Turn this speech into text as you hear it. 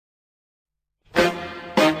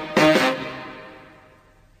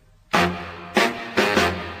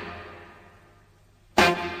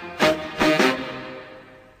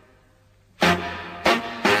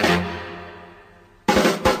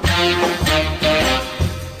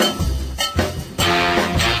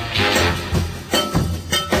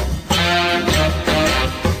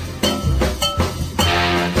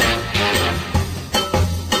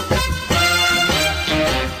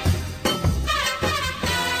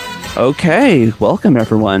Okay, welcome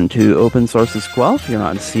everyone to Open Sources Guelph. You're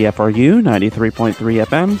on CFRU 93.3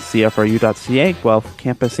 FM, CFRU.ca, Guelph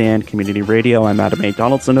Campus and Community Radio. I'm Adam A.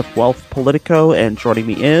 Donaldson of Guelph Politico, and joining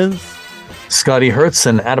me is Scotty Hertz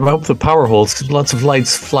and Adam. I hope the power holds. Lots of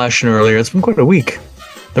lights flashing earlier. It's been quite a week.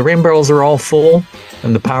 The rain barrels are all full,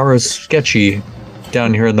 and the power is sketchy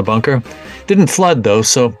down here in the bunker. Didn't flood, though,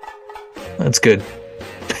 so that's good.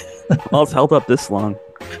 Well, it's held up this long.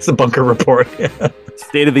 It's a bunker report.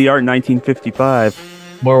 State of the art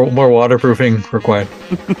 1955. More waterproofing required.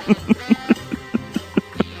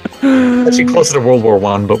 Actually, closer to World War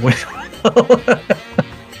One, but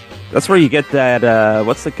that's where you get that.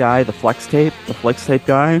 What's the guy? The flex tape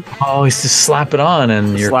guy. Oh, he's just slap it on,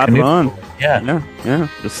 and you're slap it on. Yeah.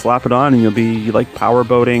 Just slap it on, and you'll be like power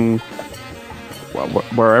boating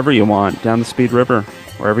wherever you want, down the Speed River,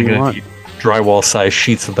 wherever you want. Drywall size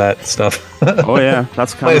sheets of that stuff. Oh yeah,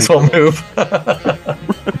 that's kind of whole move.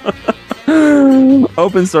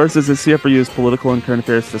 Open Sources is CFRU's political and current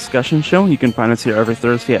affairs discussion show. You can find us here every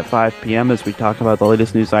Thursday at 5 p.m. as we talk about the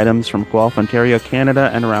latest news items from Guelph, Ontario, Canada,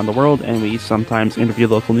 and around the world, and we sometimes interview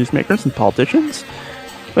local newsmakers and politicians,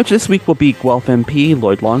 which this week will be Guelph MP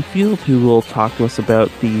Lloyd Longfield, who will talk to us about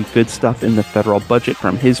the good stuff in the federal budget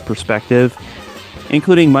from his perspective,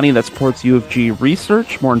 including money that supports U of G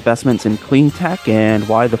research, more investments in clean tech, and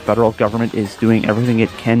why the federal government is doing everything it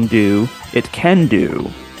can do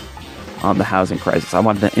on the housing crisis. I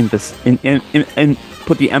wanted to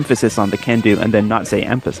put the emphasis on the can do and then not say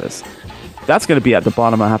emphasis. That's going to be at the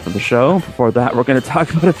bottom half of the show. Before that, we're going to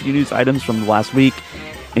talk about a few news items from the last week,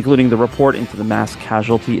 including the report into the mass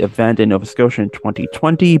casualty event in Nova Scotia in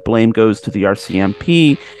 2020. Blame goes to the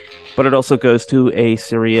RCMP, but it also goes to a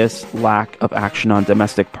serious lack of action on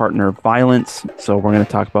domestic partner violence. So we're going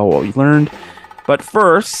to talk about what we learned. But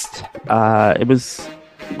first,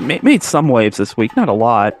 it made some waves this week, not a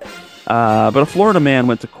lot. But a Florida man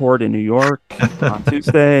went to court in New York on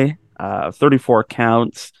Tuesday, 34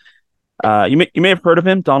 counts. You may have heard of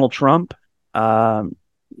him. Donald Trump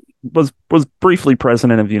was briefly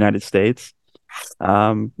president of the United States.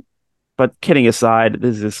 But kidding aside,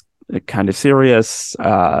 this is kind of serious.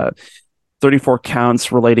 34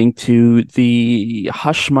 counts relating to the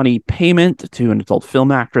hush money payment to an adult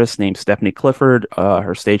film actress named Stephanie Clifford.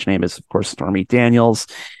 Her stage name is, of course, Stormy Daniels.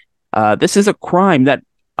 This is a crime that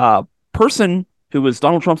person who was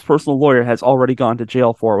Donald Trump's personal lawyer has already gone to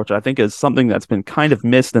jail for, which I think is something that's been kind of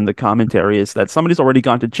missed in the commentary, is that somebody's already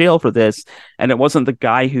gone to jail for this, and it wasn't the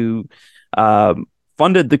guy who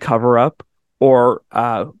funded the cover-up or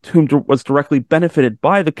whom was directly benefited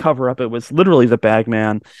by the cover-up. It was literally the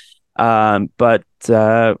bagman. But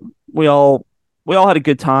we all had a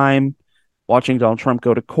good time watching Donald Trump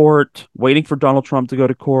go to court, waiting for Donald Trump to go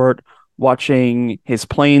to court, watching his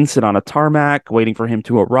plane sit on a tarmac, waiting for him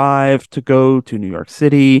to arrive to go to New York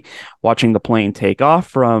City, watching the plane take off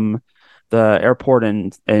from the airport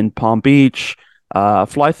in Palm Beach,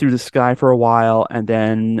 fly through the sky for a while, and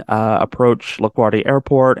then approach LaGuardia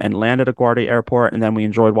Airport and land at LaGuardia Airport. And then we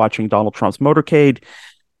enjoyed watching Donald Trump's motorcade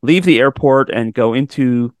leave the airport and go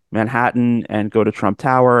into Manhattan and go to Trump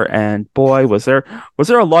Tower. And boy, was there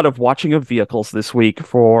a lot of watching of vehicles this week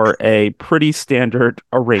for a pretty standard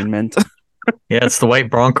arraignment. Yeah, it's the white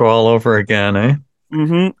Bronco all over again, eh?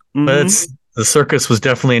 Mm-hmm. But the circus was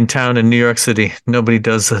definitely in town in New York City. Nobody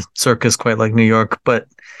does a circus quite like New York. But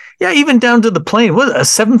yeah, even down to the plane. What, a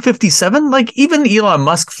 757? Like, even Elon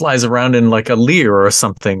Musk flies around in like a Lear or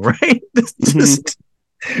something, right? Just...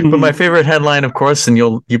 But my favorite headline, of course, and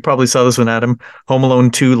you probably saw this one, Adam, Home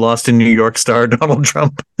Alone 2 lost in New York star Donald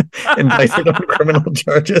Trump indicted on criminal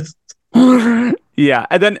charges. Yeah,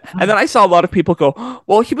 and then I saw a lot of people go,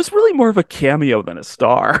 well, he was really more of a cameo than a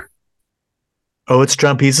star. Oh, it's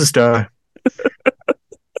Trump, he's a star.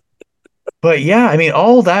 But yeah, I mean,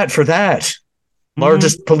 all that for that.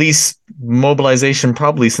 Largest police mobilization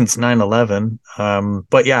probably since 9/11.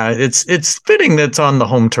 But yeah, it's fitting that it's on the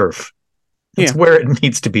home turf. It's where it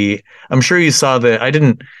needs to be. I'm sure you saw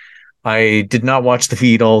I did not watch the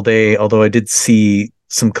feed all day, although I did see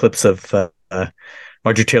some clips of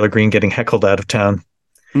Marjorie Taylor Greene getting heckled out of town.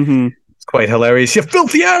 Mm-hmm. It's quite hilarious. You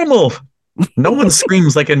filthy animal! No one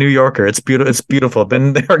screams like a New Yorker. It's beautiful. It's beautiful. I've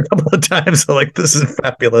been there a couple of times. So like, this is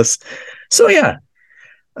fabulous. So yeah,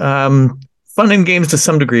 fun and games to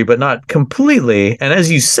some degree, but not completely. And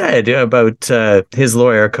as you said about his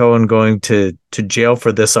lawyer Cohen going to jail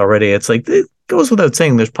for this already, it's like, it goes without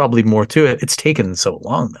saying there's probably more to it. It's taken so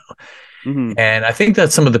long though. Mm-hmm. And I think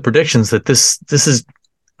that's some of the predictions that this is,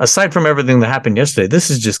 aside from everything that happened yesterday, this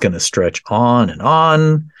is just going to stretch on and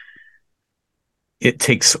on. It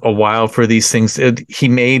takes a while for these things. He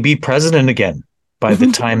may be president again. by the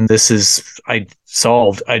time this is I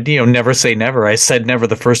solved, I never say never. I said never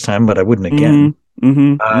the first time, but I wouldn't again.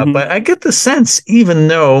 But I get the sense, even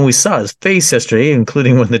though we saw his face yesterday,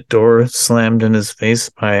 including when the door slammed in his face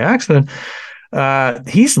by accident,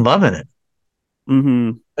 he's loving it.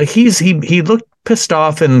 Like he looked pissed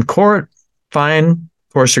off in court. Fine,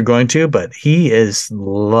 of course you're going to, but he is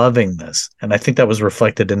loving this, and I think that was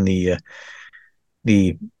reflected in the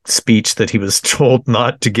speech that he was told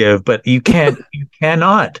not to give. But you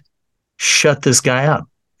cannot shut this guy up.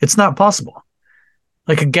 It's not possible.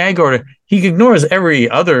 Like a gag order, he ignores every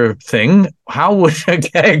other thing. How would a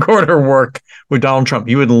gag order work with Donald Trump?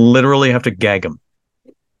 You would literally have to gag him.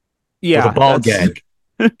 Yeah, with a ball gag.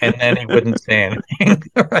 And then he wouldn't say anything,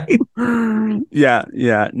 right?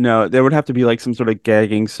 Yeah. No, there would have to be like some sort of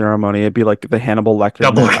gagging ceremony. It'd be like the Hannibal Lecter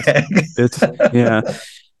Double mask. gag. Yeah.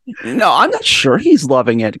 No, I'm not sure he's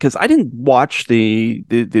loving it because I didn't watch the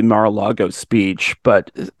Mar-a-Lago speech,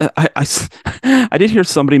 but I did hear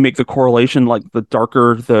somebody make the correlation, like the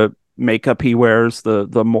darker the makeup he wears,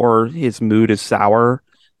 the more his mood is sour.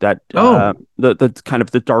 That the kind of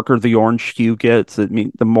the darker the orange hue gets, I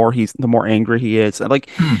mean, the more angry he is. Like,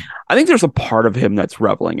 I think there's a part of him that's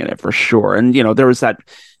reveling in it for sure. And there was that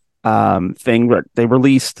thing that they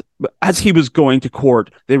released as he was going to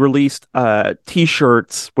court. They released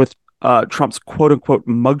T-shirts with Trump's quote unquote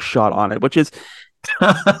mugshot on it, which is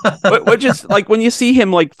like when you see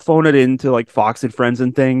him like phone it into like Fox and Friends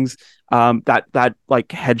and things. That like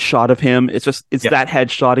headshot of him, it's that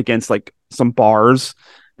headshot against like some bars.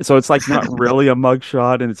 So it's like not really a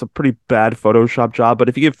mugshot, and it's a pretty bad Photoshop job. But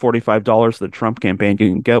if you give $45 to the Trump campaign, you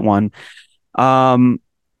can get one.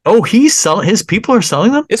 He's selling. His people are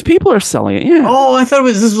selling them. His people are selling it. Yeah. Oh, I thought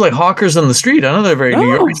this was like hawkers on the street. I know they're very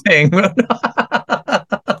New York thing.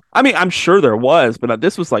 I mean, I'm sure there was, but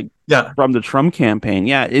this was like from the Trump campaign.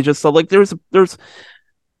 Yeah, it just so like there's.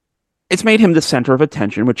 It's made him the center of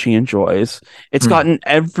attention, which he enjoys. It's gotten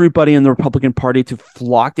everybody in the Republican Party to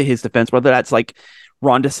flock to his defense, whether that's like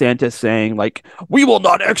Ron DeSantis saying, like, we will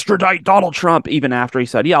not extradite Donald Trump, even after he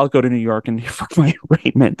said, yeah, I'll go to New York and for my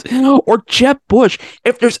arraignment. Or Jeb Bush.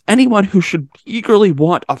 If there's anyone who should eagerly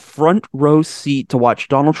want a front row seat to watch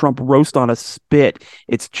Donald Trump roast on a spit,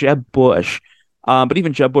 it's Jeb Bush. But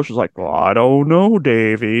even Jeb Bush was like, well, I don't know,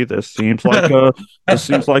 Davey. This seems like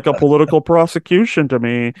a political prosecution to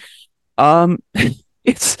me.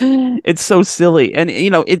 It's so silly.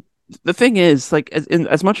 And, the thing is, like,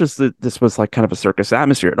 as much as this was like kind of a circus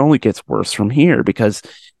atmosphere, it only gets worse from here because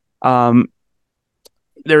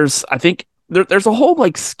there's a whole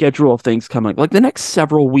like schedule of things coming. Like the next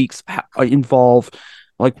several weeks involve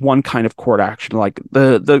like one kind of court action, like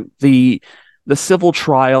the civil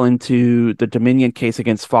trial into the Dominion case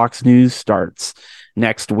against Fox News starts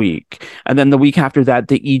next week. And then the week after that,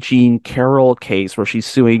 the E. Jean Carroll case where she's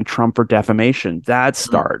suing Trump for defamation, that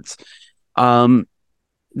starts.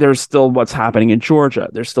 There's still what's happening in Georgia.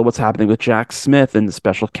 There's still what's happening with Jack Smith and the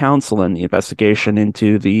special counsel and the investigation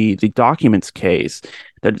into the documents case,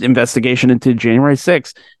 the investigation into January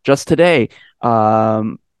 6th. Just today,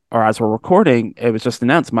 or as we're recording, it was just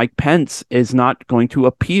announced Mike Pence is not going to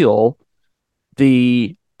appeal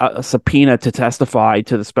the subpoena to testify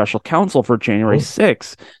to the special counsel for January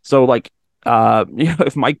 6th. So, like,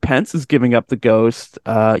 if Mike Pence is giving up the ghost,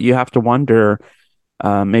 you have to wonder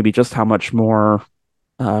maybe just how much more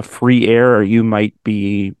free air you might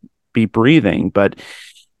be breathing. But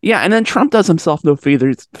yeah, and then Trump does himself no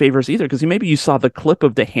favors either, because maybe you saw the clip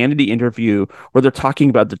of the Hannity interview where they're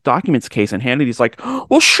talking about the documents case, and Hannity's like,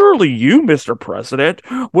 well, surely you, Mr. President,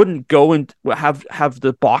 wouldn't go and have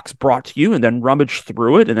the box brought to you and then rummage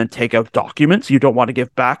through it and then take out documents you don't want to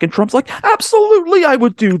give back. And Trump's like, absolutely, I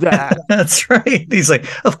would do that. That's right. He's like,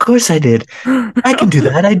 of course I did. I can do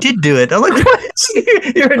that. I did do it. I'm like, what?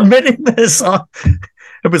 You're admitting this?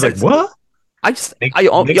 Everybody's like, what?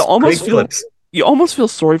 You almost feel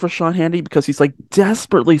sorry for Sean Hannity because he's like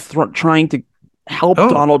desperately trying to help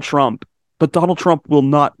Donald Trump, but Donald Trump will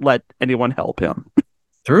not let anyone help him.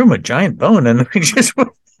 Threw him a giant bone and we just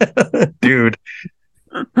dude.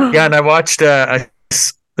 Yeah, and I watched there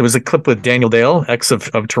was a clip with Daniel Dale, ex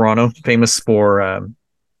of Toronto, famous for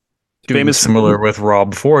doing similar with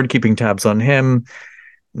Rob Ford, keeping tabs on him.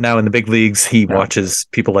 Now in the big leagues, he watches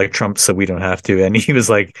people like Trump, so we don't have to. And he was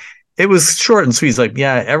like, it was short and sweet. He's like,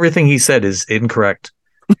 yeah, everything he said is incorrect.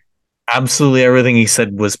 Absolutely everything he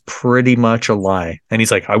said was pretty much a lie. And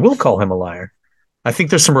he's like, I will call him a liar. I think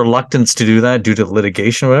there's some reluctance to do that due to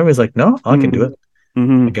litigation or whatever. He's like, no, I can do it.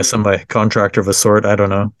 Hmm. I guess I'm a contractor of a sort. I don't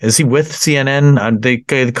know. Is he with CNN? They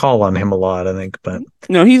call on him a lot, I think, but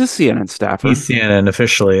No, he's a CNN staffer. he's CNN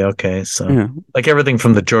officially. Okay, so Yeah. like everything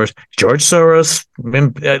from the George Soros,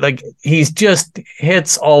 like he's just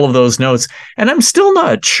hits all of those notes, and I'm still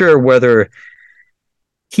not sure whether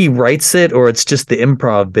he writes it or it's just the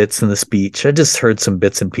improv bits in the speech. I just heard some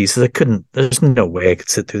bits and pieces. I couldn't. There's no way I could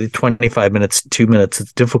sit through the 25 minutes, 2 minutes.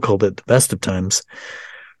 It's difficult at the best of times.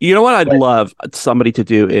 You know what I'd But love somebody to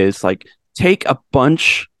do is like take a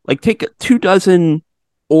bunch, like take 2 dozen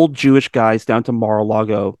old Jewish guys down to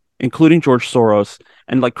Mar-a-Lago, including George Soros,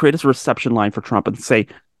 and like create a reception line for Trump and say,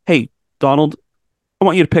 "Hey, Donald, I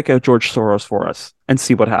want you to pick out George Soros for us and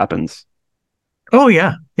see what happens." oh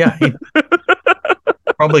yeah, yeah, he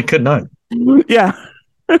probably could not. Yeah.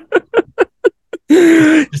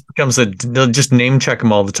 Just becomes a they'll just name check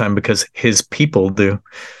him all the time because his people do.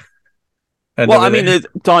 And Well, I mean,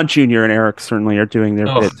 Don Jr. and Eric certainly are doing their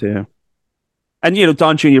oh, bit too. And,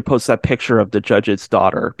 Don Jr. posts that picture of the judge's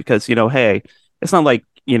daughter because, hey, it's not like,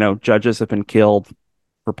 judges have been killed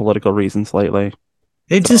for political reasons lately.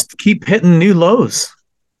 they So, just keep hitting new lows.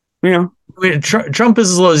 yeah. I mean, Trump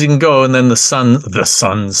is as low as you can go, and then the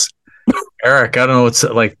Suns. Eric, I don't know what's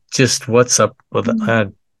like. Just what's up with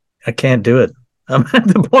I can't do it. I'm at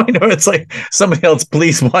the point where it's like somebody else,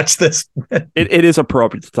 please watch this. It is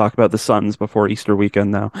appropriate to talk about the Suns before Easter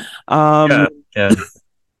weekend, though. Yeah, yeah.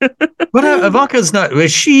 But Ivanka's not.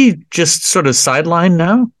 Is she just sort of sidelined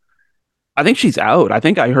now? I think she's out. I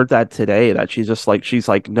think I heard that today that she's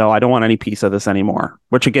like, no, I don't want any piece of this anymore,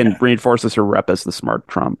 which again Yeah, reinforces her rep as the smart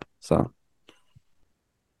Trump. So,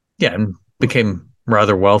 yeah, and became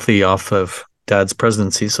rather wealthy off of Dad's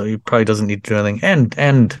presidency, so he probably doesn't need to do anything.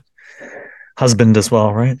 And husband as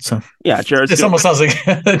well, right? So yeah, Jared's this good. almost sounds like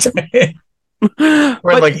we're in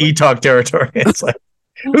But like e-talk territory. It's like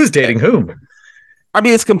who's dating whom? I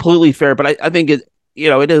mean, it's completely fair, but I think it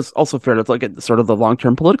is also fair to look at sort of the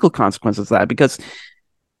long-term political consequences of that because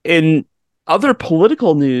in other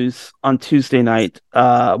political news on Tuesday night,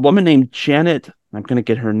 a woman named Janet, I'm going to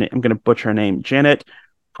get her name, I'm going to butcher her name, Janet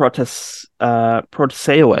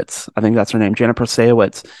Protasewicz, I think that's her name, Janet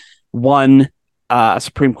Protasewicz, won a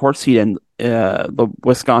Supreme Court seat in the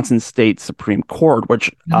Wisconsin State Supreme Court,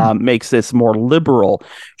 which makes this more liberal.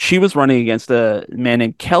 She was running against a man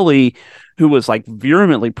named Kelly, who was like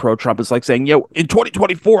vehemently pro-Trump, is like saying, in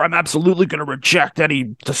 2024, I'm absolutely going to reject any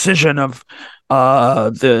decision of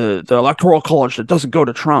the Electoral College that doesn't go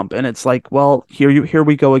to Trump. And it's like, well, here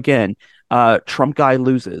we go again. Trump guy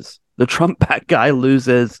loses. The Trump back guy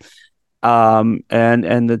loses. And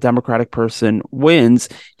the Democratic person wins.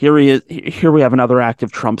 Here he is. Here we have another act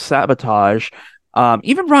of Trump sabotage.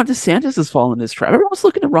 Even Ron DeSantis has fallen in this trap. Everyone's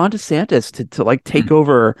looking at Ron DeSantis to like take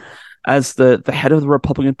over as the head of the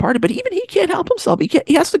Republican Party, but even he can't help himself.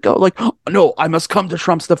 He has to go like, oh, no, I must come to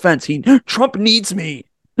Trump's defense. Trump needs me.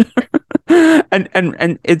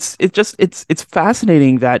 and it's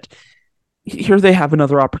fascinating that here they have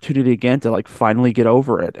another opportunity again to like finally get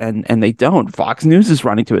over it, and they don't. Fox News is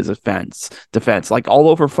running to his defense like all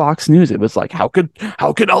over Fox News. It was like, how could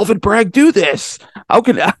Alvin Bragg do this? How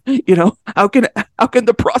can how can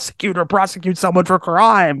the prosecutor prosecute someone for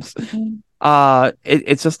crimes?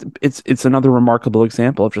 It's another remarkable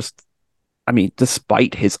example of just, I mean,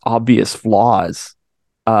 despite his obvious flaws,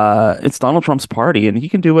 it's Donald Trump's party and he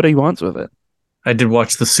can do what he wants with it. I did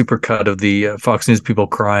watch the supercut of the Fox News people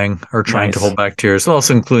crying or trying to Nice. hold back tears,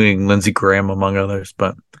 also including Lindsey Graham among others.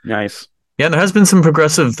 But Nice. yeah, there has been some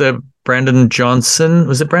progressive. Brandon Johnson,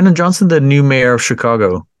 was it Brandon Johnson, the new mayor of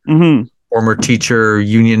Chicago, Mm-hmm. former teacher,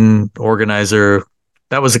 union organizer?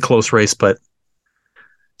 That was a close race, but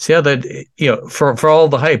so yeah, that for all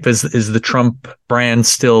the hype, is the Trump brand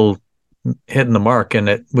still hitting the mark? And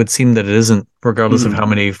it would seem that it isn't, regardless of Mm-hmm. how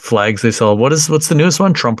many flags they sell. What's the newest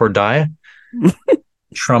one? Trump or die?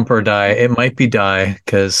 Trump or die. It might be die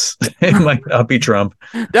because it might not be Trump.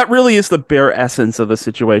 That really is the bare essence of the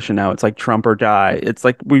situation now. It's like Trump or die. It's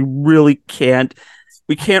like we can't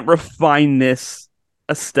refine this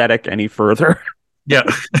aesthetic any further. Yeah.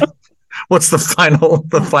 What's the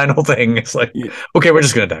final thing? It's like, Yeah, okay, we're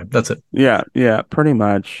just gonna die. That's it. yeah, pretty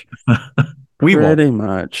much. We won't. Pretty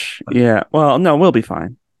much. Yeah. Well, no, we'll be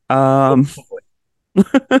fine. Hopefully.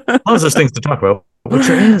 Lots of things to talk about, which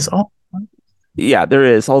there is. Oh, Yeah, there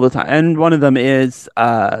is all the time. And one of them is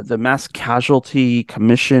the Mass Casualty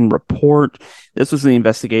Commission report. This was the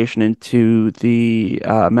investigation into the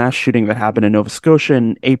mass shooting that happened in Nova Scotia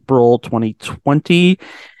in April 2020.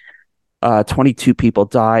 22 people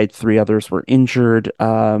died, 3 others were injured.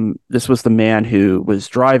 This was the man who was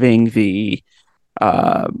driving the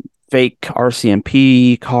fake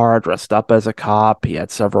RCMP car dressed up as a cop. He had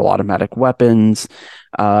several automatic weapons.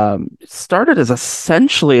 It started as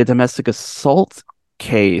essentially a domestic assault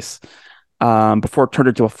case before it turned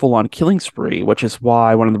into a full-on killing spree, which is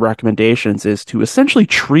why one of the recommendations is to essentially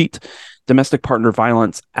treat domestic partner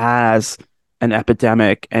violence as an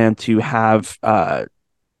epidemic and to have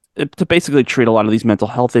to basically treat a lot of these mental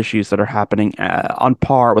health issues that are happening on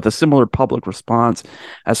par with a similar public response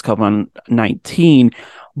as COVID-19.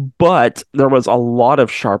 But there was a lot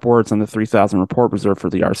of sharp words in the 3000 report reserved for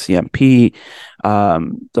the RCMP.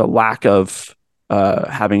 The lack of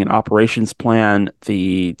having an operations plan,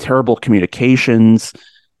 the terrible communications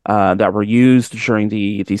that were used during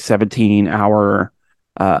the 17-hour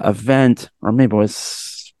event, or maybe it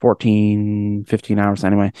was 14, 15 hours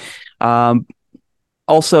anyway.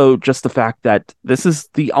 Also, just the fact that this is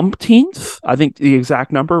the umpteenth, I think the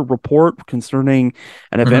exact number, report concerning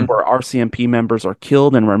an event Mhm. where RCMP members are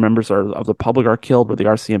killed and where of the public are killed, where the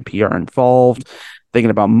RCMP are involved. Thinking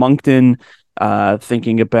about Moncton,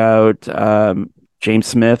 thinking about James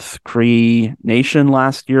Smith, Cree Nation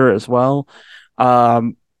last year as well.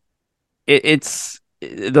 Um, it's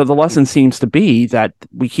the lesson seems to be that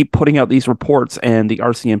we keep putting out these reports and the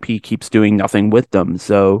RCMP keeps doing nothing with them.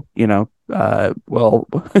 So, well,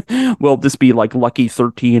 will this be like lucky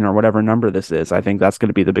 13 or whatever number this is? I think that's going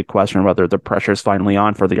to be the big question, whether the pressure is finally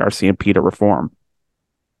on for the RCMP to reform.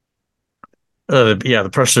 Yeah, the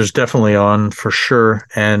pressure's definitely on for sure.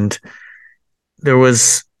 And there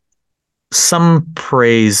was some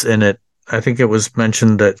praise in it. I think it was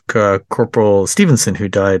mentioned that Corporal Stevenson, who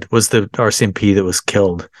died, was the RCMP that was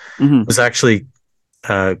killed, Hmm. was actually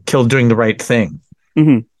killed doing the right thing,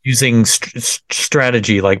 Hmm. using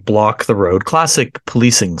strategy like block the road, classic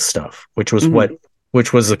policing stuff, Hmm.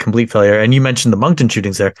 which was a complete failure. And you mentioned the Moncton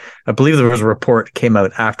shootings there. I believe there was a report came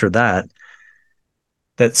out after that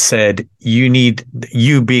that said you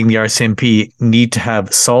being the RCMP need to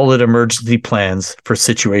have solid emergency plans for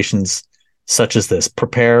situations such as this.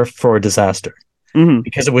 Prepare for a disaster Hmm.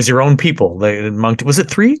 because it was your own people. Moncton, was it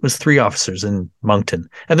three? It was three officers in Moncton,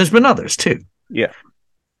 and there's been others too. Yeah.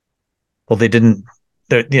 Well, they didn't.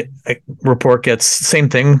 The report gets same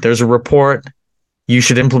thing. There's a report. You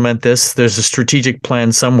should implement this. There's a strategic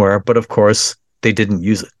plan somewhere, but of course they didn't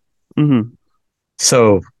use it. Hmm.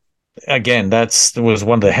 So again, that's was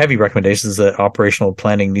one of the heavy recommendations that operational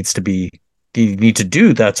planning needs to be. You need to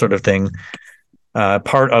do that sort of thing.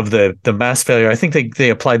 Part of the mass failure, I think they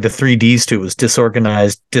applied the 3 Ds to it, was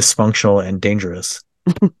disorganized, dysfunctional, and dangerous.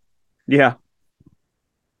 Yeah.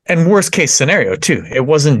 And worst case scenario too. It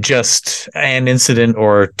wasn't just an incident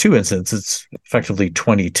or two incidents. It's effectively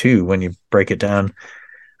 22 when you break it down.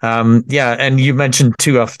 Yeah, and you mentioned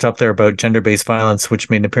too off the top there about gender-based violence, which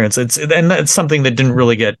made an appearance. And that's something that didn't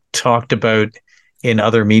really get talked about in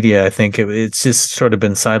other media. I think it's just sort of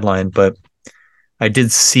been sidelined. But I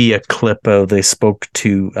did see a clip of they spoke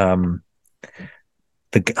to I'm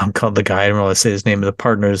called the guy. I don't know how to say his name. The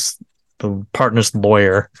partner's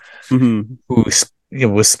lawyer, Hmm. who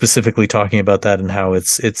was specifically talking about that and how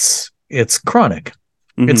it's chronic.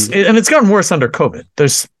 Hmm. And it's gotten worse under COVID.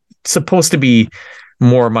 There's supposed to be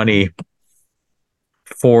more money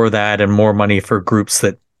for that and more money for groups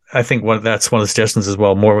that I think that's one of the suggestions as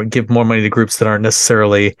well. Give more money to groups that aren't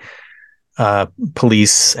necessarily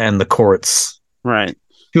police and the courts Right.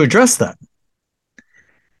 to address that.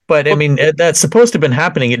 But I Well, mean, that's supposed to have been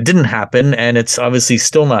happening. It didn't happen, and it's obviously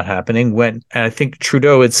still not happening. And I think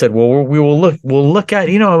Trudeau had said, "Well, we'll look at,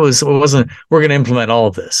 it wasn't, we're going to implement all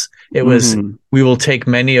of this. It was, hmm. we will take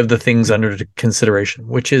many of the things under consideration,"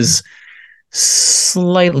 which is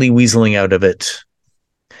slightly weaseling out of it.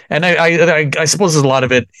 And I suppose there's a lot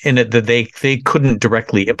of it in it that they couldn't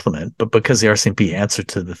directly implement, but because the RCMP answered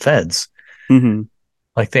to the feds, Hmm.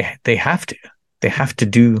 like they have to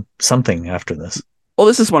do something after this. Well,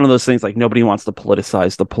 this is one of those things like nobody wants to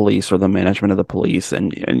politicize the police or the management of the police,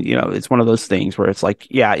 and it's one of those things where it's like,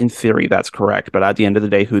 yeah, in theory that's correct, but at the end of the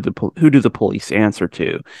day, who do the police answer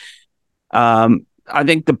to? I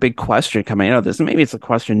think the big question coming out of this, and maybe it's a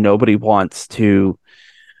question nobody wants to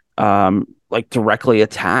like directly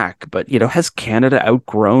attack, but has Canada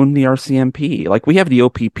outgrown the RCMP? Like we have the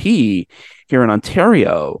OPP here in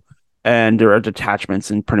Ontario, and there are detachments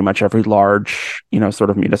in pretty much every large, sort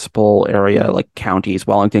of municipal area, like counties.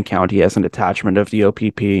 Wellington County has an attachment of the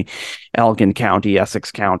OPP, Elgin County,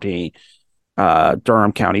 Essex County,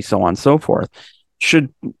 Durham County, so on and so forth.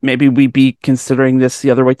 Should maybe we be considering this the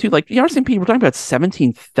other way too? Like the RCMP, we're talking about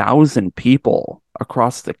 17,000 people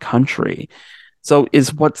across the country. So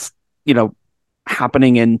is what's,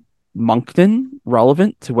 happening in Moncton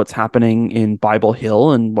relevant to what's happening in Bible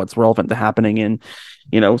Hill and what's relevant to happening in,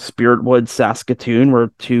 Spirit Wood, Saskatoon, where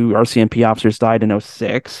two RCMP officers died in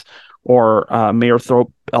 '06, or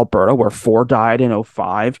Mayerthorpe, Alberta, where four died in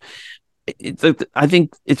 '05. I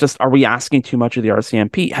think it's just, are we asking too much of the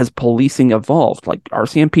RCMP? Has policing evolved? Like,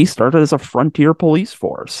 RCMP started as a frontier police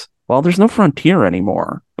force. Well, there's no frontier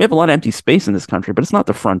anymore. We have a lot of empty space in this country, but it's not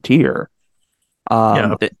the frontier.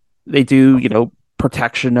 Yeah. They do,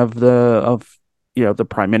 protection of the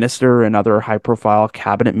prime minister and other high profile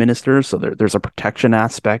cabinet ministers. So there's a protection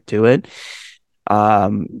aspect to it.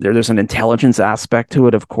 There's an intelligence aspect to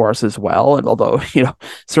it, of course, as well. And although,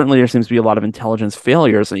 certainly there seems to be a lot of intelligence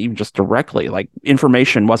failures, and even just directly, like,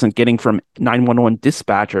 information wasn't getting from 911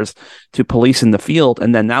 dispatchers to police in the field,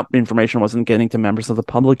 and then that information wasn't getting to members of the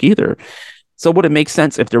public either. So would it make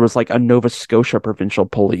sense if there was like a Nova Scotia provincial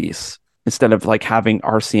police instead of like having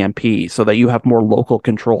RCMP, so that you have more local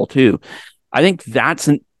control too? I think that's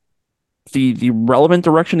the relevant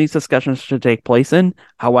direction these discussions should take place in.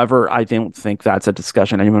 However, I don't think that's a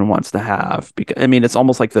discussion anyone wants to have, because I mean, it's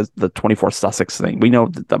almost like the 24 Sussex thing. We know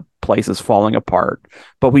that the place is falling apart,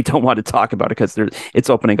 but we don't want to talk about it because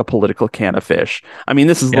it's opening a political can of fish. I mean,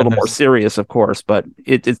 this is a little more serious, of course, but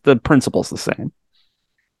it's the principle's the same.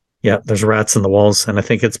 Yeah, there's rats in the walls, and I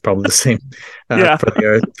think it's probably the same Yeah.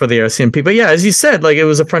 for the RCMP. But yeah, as you said, like, it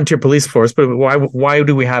was a frontier police force, but why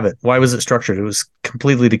do we have it? Why was it structured? It was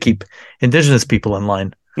completely to keep Indigenous people in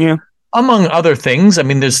line. Yeah. Among other things. I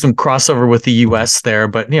mean, there's some crossover with the US there,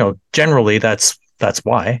 but generally that's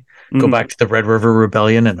why. Go back to the Red River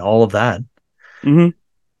Rebellion and all of that. Mm-hmm.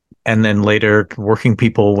 And then later, working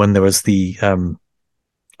people, when there was the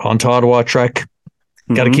Onto Ottawa trek,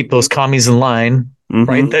 got to keep those commies in line.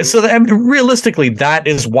 Right. So realistically, that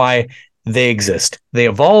is why they exist. They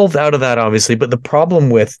evolved out of that, obviously. But the problem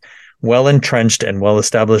with well-entrenched and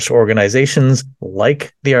well-established organizations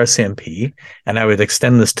like the RCMP, and I would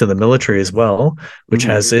extend this to the military as well, which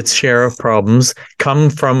has its share of problems, come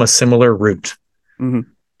from a similar root.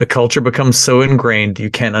 The culture becomes so ingrained, you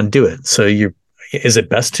can't undo it. So is it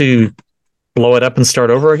best to blow it up and start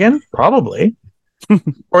over again? Probably.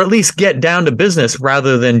 Or at least get down to business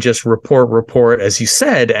rather than just report, as you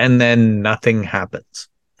said, and then nothing happens.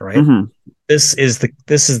 Right. This is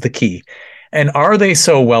the key. And are they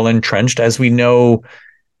so well entrenched? As we know,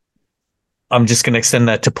 I'm just going to extend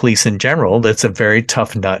that to police in general. That's a very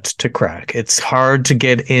tough nut to crack. It's hard to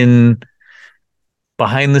get in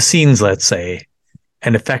behind the scenes, let's say,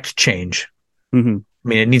 and affect change. I mean,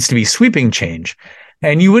 it needs to be sweeping change.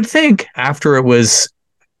 And you would think, after it was,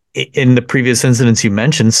 in the previous incidents you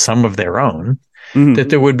mentioned, some of their own, that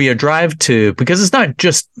there would be a drive to, because it's not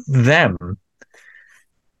just them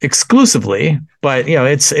exclusively, but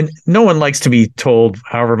no one likes to be told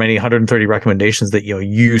however many 130 recommendations that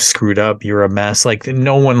you screwed up, you're a mess. Like,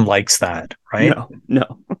 no one likes that, right? No.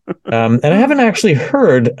 And I haven't actually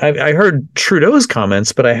heard. I heard Trudeau's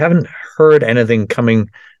comments, but I haven't heard anything coming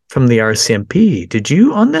from the RCMP. Did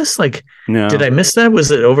you on this? Like, no. Did I miss that?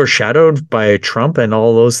 Was it overshadowed by Trump and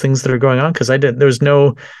all those things that are going on? Because I didn't. There's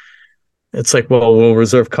no. It's like, well, we'll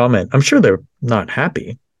reserve comment. I'm sure they're not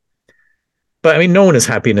happy, but I mean, no one is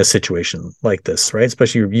happy in a situation like this, right?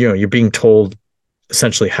 Especially you're being told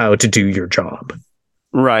essentially how to do your job,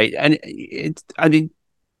 right? And I mean,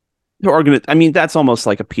 I mean, that's almost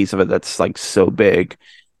like a piece of it that's like so big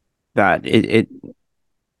that it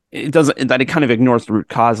doesn't, that it kind of ignores the root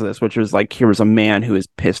cause of this, which was like, here was a man who is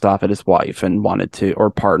pissed off at his wife and wanted to, or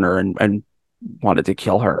partner, and wanted to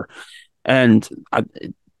kill her. And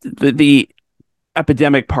the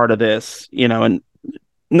epidemic part of this, and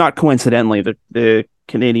not coincidentally, the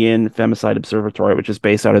Canadian Femicide Observatory, which is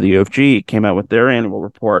based out of the U of G, came out with their annual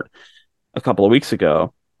report a couple of weeks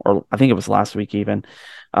ago, or I think it was last week even.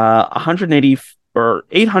 180 or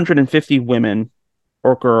 850 women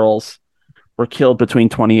or girls were killed between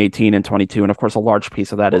 2018 and 22. And of course, a large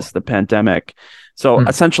piece of that is the pandemic. So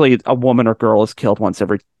essentially, a woman or girl is killed once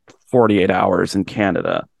every 48 hours in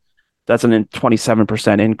Canada. That's an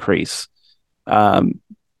 27% increase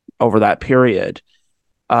over that period.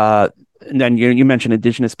 And then you mentioned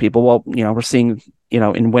Indigenous people. Well, we're seeing,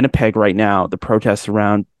 in Winnipeg right now, the protests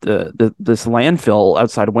around this landfill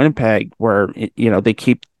outside of Winnipeg, where they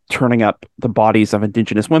keep turning up the bodies of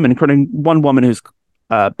Indigenous women, including one woman who's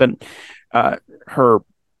been her,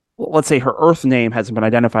 let's say, her Earth name hasn't been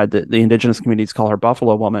identified. The Indigenous communities call her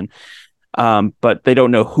Buffalo Woman, but they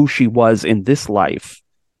don't know who she was in this life.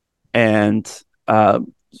 And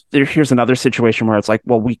here's another situation where it's like,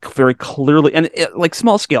 well, we very clearly, and like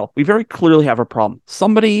small scale, we very clearly have a problem.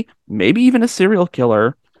 Somebody, maybe even a serial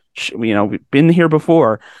killer, we've been here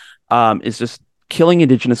before, is just killing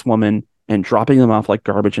Indigenous women and dropping them off like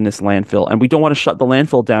garbage in this landfill. And we don't want to shut the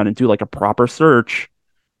landfill down and do like a proper search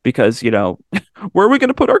because, where are we going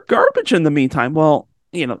to put our garbage in the meantime? Well,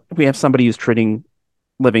 we have somebody who's treating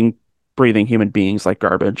living, breathing human beings like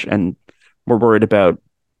garbage, and we're worried about,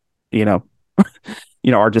 you know,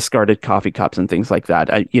 our discarded coffee cups and things like that.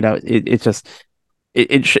 It's just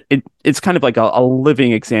it's kind of like a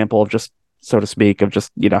living example of just, so to speak, of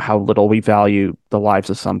just how little we value the lives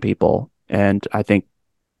of some people. And I think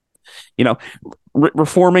you know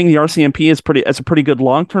reforming the RCMP is a pretty good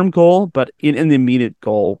long-term goal, but in the immediate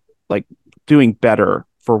goal, like doing better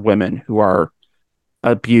for women who are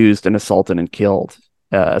abused and assaulted and killed,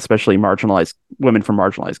 especially marginalized women from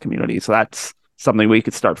marginalized communities. So that's something we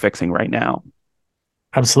could start fixing right now.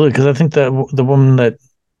 Absolutely, because I think that the woman that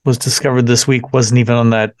was discovered this week wasn't even on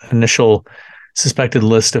that initial suspected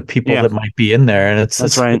list of people that might be in there, and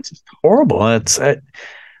that's right. It's horrible. And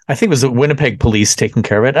I think it was the Winnipeg police taking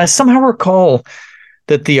care of it. I somehow recall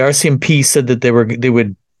that the RCMP said that they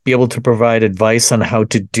would be able to provide advice on how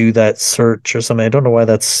to do that search or something. I don't know why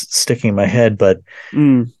that's sticking in my head, but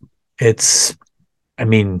it's, I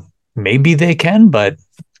mean, maybe they can, but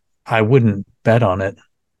I wouldn't bet on it.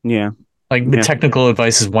 Yeah. Like technical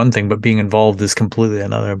advice is one thing, but being involved is completely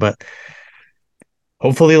another. But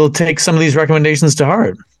hopefully they'll take some of these recommendations to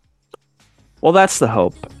heart. Well, that's the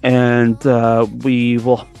hope. And we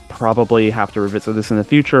will probably have to revisit this in the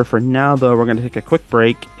future. For now, though, we're going to take a quick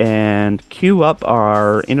break and queue up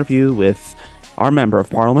our interview with our Member of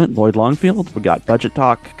Parliament, Lloyd Longfield. We got budget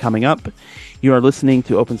talk coming up. You are listening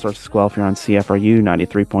to Open Source Guelph here on CFRU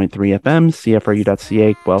 93.3 FM,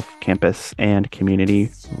 CFRU.ca, Guelph Campus and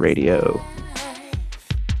Community Radio.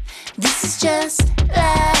 This is just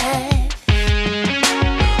life.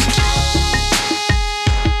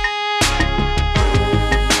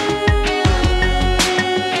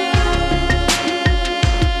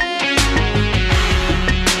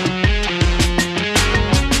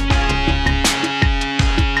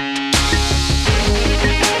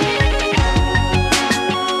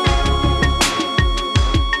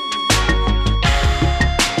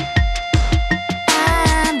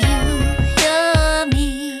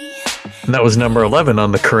 And that was number 11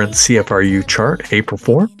 on the current CFRU chart, April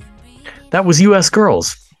 4. That was US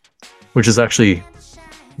Girls, which is actually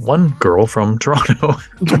one girl from Toronto.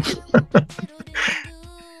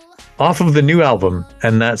 Off of the new album,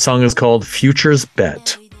 and that song is called Future's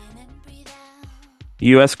Bet.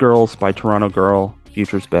 US Girls by Toronto Girl,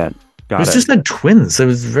 Future's Bet. It was just had twins. It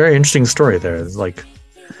was a very interesting story there. It was like...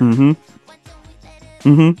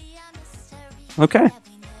 Okay.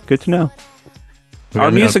 Good to know.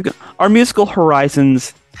 Our musical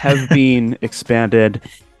horizons have been expanded.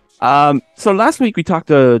 So last week we talked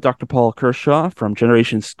to Dr. Paul Kershaw from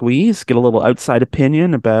Generation Squeeze, get a little outside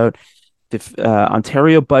opinion about the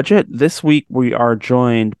Ontario budget. This week we are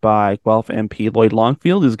joined by Guelph MP Lloyd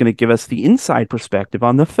Longfield, who's going to give us the inside perspective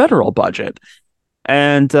on the federal budget.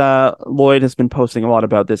 And Lloyd has been posting a lot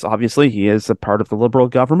about this. Obviously, he is a part of the Liberal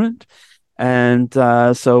government. And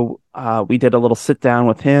so we did a little sit down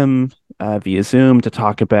with him via Zoom to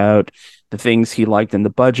talk about the things he liked in the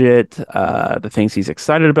budget, the things he's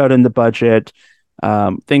excited about in the budget,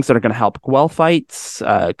 things that are going to help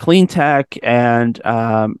Guelphites, clean tech. And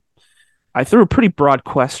I threw a pretty broad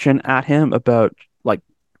question at him about, like,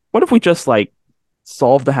 what if we just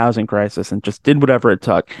solved the housing crisis and just did whatever it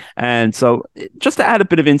took? And so just to add a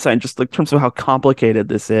bit of insight, just in terms of how complicated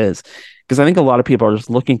this is, because I think a lot of people are just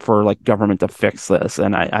looking for government to fix this.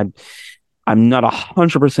 And I'm not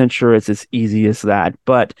 100% sure it's as easy as that,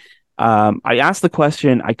 but I asked the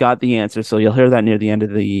question, I got the answer, so you'll hear that near the end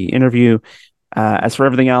of the interview. As for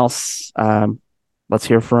everything else, let's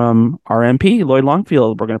hear from our MP, Lloyd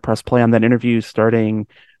Longfield. We're going to press play on that interview starting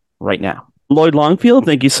right now. Lloyd Longfield,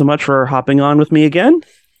 thank you so much for hopping on with me again.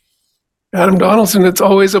 Adam Donaldson, it's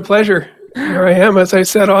always a pleasure. Here I am, as I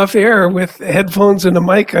said, off air with headphones and a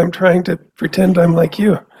mic. I'm trying to pretend I'm like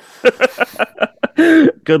you.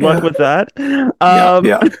 Good luck with that.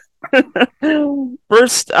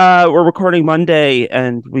 First, we're recording Monday,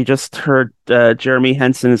 and we just heard Jeremy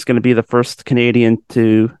Henson is going to be the first Canadian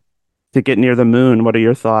to get near the moon. What are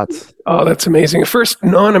your thoughts? Oh, that's amazing. First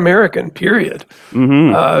non-American, period,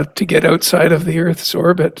 to get outside of the Earth's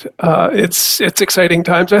orbit. It's exciting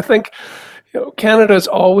times. I think Canada's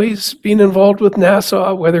always been involved with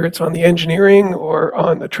NASA, whether it's on the engineering or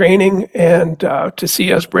on the training, and to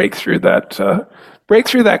see us break through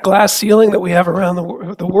that glass ceiling that we have around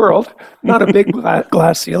the world. Not a big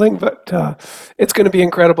glass ceiling, but it's going to be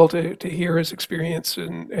incredible to hear his experience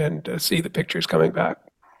and see the pictures coming back.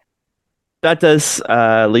 That does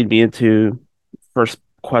lead me into first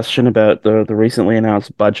question about the recently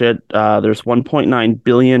announced budget. There's 1.9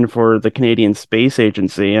 billion for the Canadian Space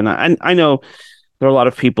Agency, and I know there are a lot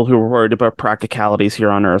of people who are worried about practicalities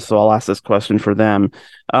here on Earth, so I'll ask this question for them.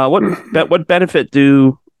 What benefit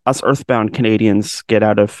do us Earthbound Canadians get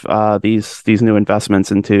out of these new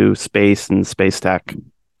investments into space and space tech?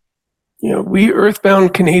 We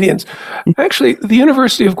Earthbound Canadians. Actually, the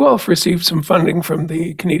University of Guelph received some funding from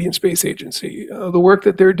the Canadian Space Agency. The work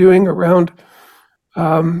that they're doing around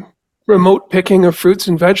remote picking of fruits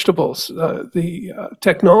and vegetables, the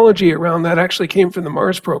technology around that actually came from the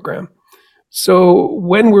Mars program. So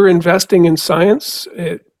when we're investing in science,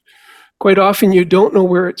 quite often you don't know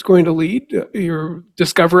where it's going to lead. You're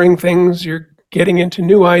discovering things, you're getting into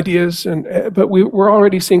new ideas, but we're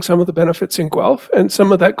already seeing some of the benefits in Guelph, and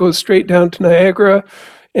some of that goes straight down to Niagara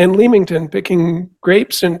and Leamington, picking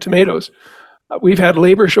grapes and tomatoes. We've had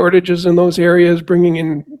labor shortages in those areas, bringing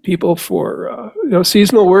in people for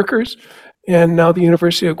seasonal workers. And now the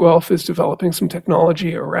University of Guelph is developing some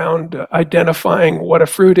technology around identifying what a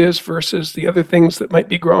fruit is versus the other things that might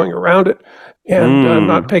be growing around it, and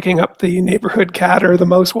not picking up the neighborhood cat or the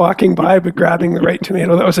mouse walking by, but grabbing the right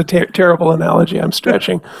tomato. That was a terrible analogy. I'm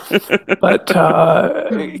stretching. But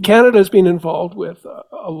Canada's been involved with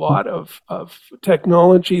a lot of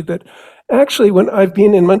technology that actually, when I've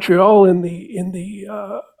been in Montreal in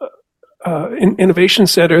the innovation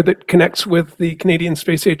center that connects with the Canadian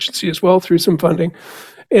Space Agency as well through some funding,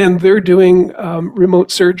 and they're doing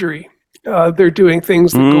remote surgery. They're doing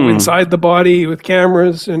things that go inside the body with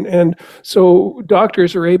cameras, and so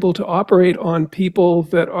doctors are able to operate on people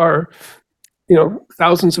that are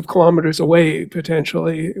thousands of kilometers away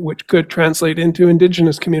potentially, which could translate into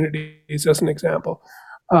Indigenous communities as an example.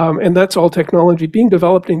 And that's all technology being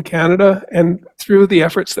developed in Canada and through the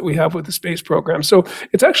efforts that we have with the space program. So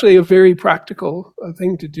it's actually a very practical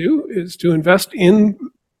thing to do, is to invest in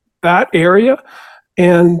that area.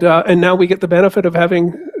 And now we get the benefit of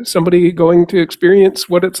having somebody going to experience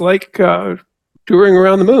what it's like touring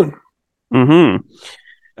around the moon.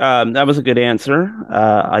 Mm-hmm. That was a good answer.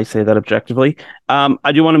 I say that objectively.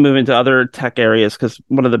 I do want to move into other tech areas, because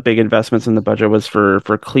one of the big investments in the budget was for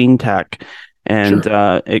clean tech and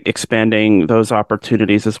expanding those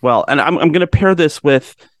opportunities as well. And I'm going to pair this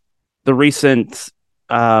with the recent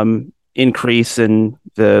increase in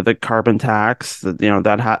the carbon tax.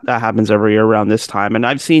 That happens every year around this time. And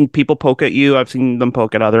I've seen people poke at you. I've seen them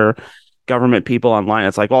poke at other government people online.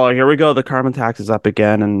 It's like, well, here we go. The carbon tax is up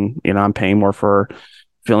again. And, I'm paying more for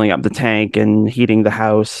filling up the tank and heating the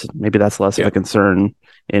house. Maybe that's less of a concern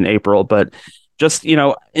in April, but just,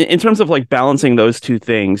 in terms of like balancing those two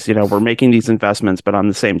things, we're making these investments, but on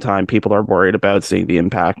the same time, people are worried about seeing the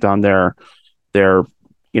impact on their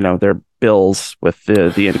bills with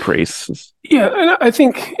the increase. Yeah, and I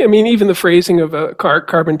think, even the phrasing of a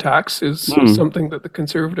carbon tax is something that the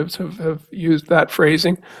Conservatives have used, that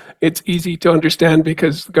phrasing. It's easy to understand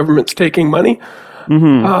because the government's taking money,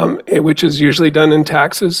 which is usually done in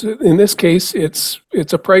taxes. In this case, it's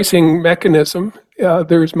a pricing mechanism.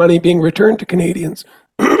 There's money being returned to Canadians.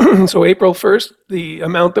 So April 1st, the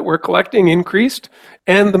amount that we're collecting increased,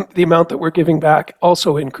 and the amount that we're giving back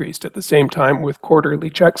also increased at the same time, with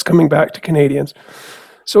quarterly checks coming back to Canadians.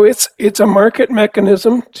 So it's a market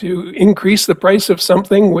mechanism to increase the price of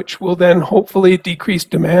something, which will then hopefully decrease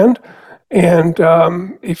demand. And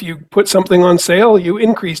if you put something on sale, you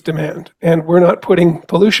increase demand. And we're not putting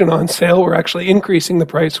pollution on sale. We're actually increasing the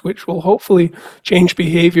price, which will hopefully change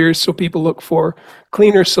behaviors so people look for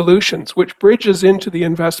cleaner solutions, which bridges into the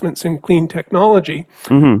investments in clean technology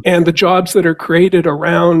and the jobs that are created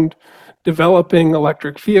around developing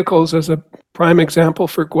electric vehicles, as a prime example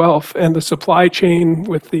for Guelph, and the supply chain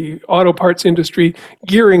with the auto parts industry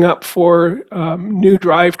gearing up for new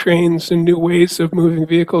drivetrains and new ways of moving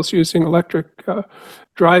vehicles using electric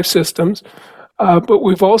drive systems. But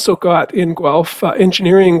we've also got in Guelph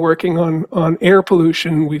engineering working on air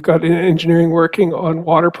pollution. We've got engineering working on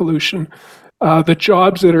water pollution. The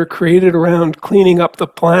jobs that are created around cleaning up the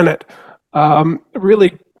planet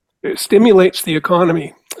really stimulates the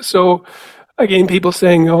economy. So again, people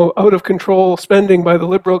saying, out of control spending by the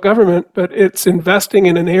Liberal government, but it's investing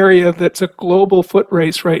in an area that's a global foot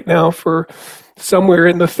race right now for somewhere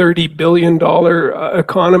in the $30 billion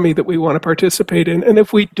economy that we want to participate in. And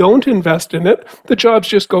if we don't invest in it, the jobs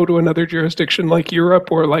just go to another jurisdiction like Europe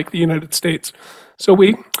or like the United States. So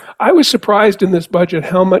I was surprised in this budget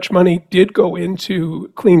how much money did go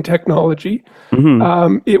into clean technology.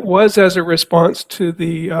 It was as a response to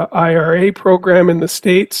the IRA program in the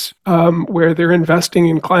States, where they're investing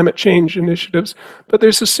in climate change initiatives. But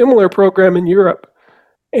there's a similar program in Europe.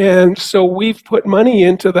 And so we've put money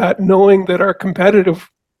into that, knowing that our competitive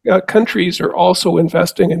countries are also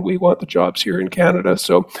investing, and we want the jobs here in Canada.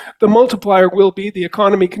 So the multiplier will be the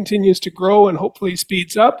economy continues to grow and hopefully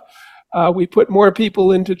speeds up. We put more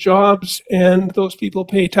people into jobs, and those people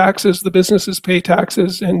pay taxes, the businesses pay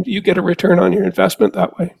taxes, and you get a return on your investment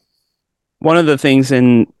that way. One of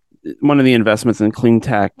the investments in clean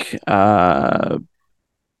tech,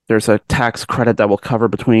 there's a tax credit that will cover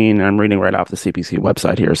between, I'm reading right off the CPC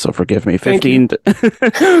website here, so forgive me, 15 and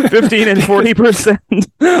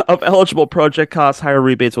 40% of eligible project costs. Higher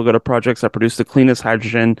rebates will go to projects that produce the cleanest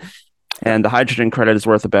hydrogen. And the hydrogen credit is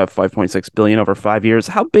worth about $5.6 billion over 5 years.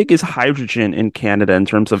 How big is hydrogen in Canada in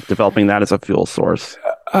terms of developing that as a fuel source?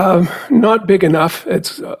 Not big enough.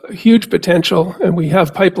 It's a huge potential, and we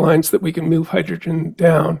have pipelines that we can move hydrogen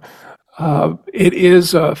down. It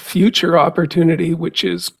is a future opportunity, which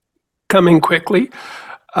is coming quickly.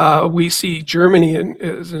 We see Germany,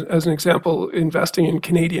 as an example, investing in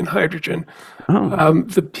Canadian hydrogen. Oh.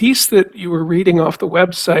 The piece that you were reading off the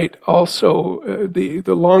website, also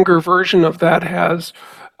the longer version of that has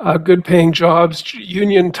good paying jobs,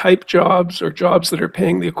 union type jobs, or jobs that are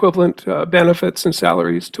paying the equivalent benefits and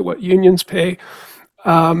salaries to what unions pay,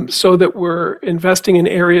 so that we're investing in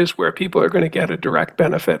areas where people are going to get a direct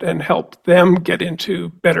benefit and help them get into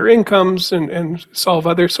better incomes and solve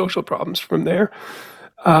other social problems from there.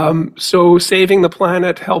 So saving the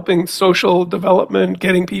planet, helping social development,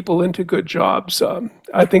 getting people into good jobs.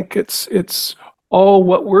 I think it's all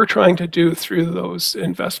what we're trying to do through those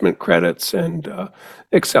investment credits and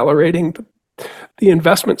accelerating the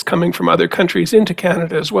investments coming from other countries into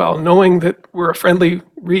Canada as well, knowing that we're a friendly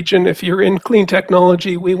region. If you're in clean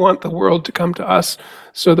technology, we want the world to come to us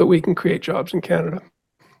so that we can create jobs in Canada.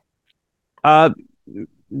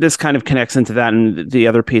 This kind of connects into that, and the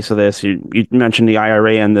other piece of this, you mentioned the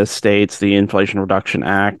IRA in the States, the Inflation Reduction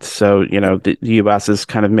Act. So, the U.S. is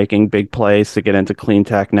kind of making big plays to get into clean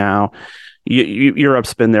tech now.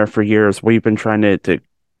 Europe's been there for years. We've been trying to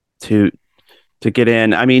get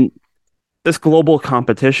in. I mean, this global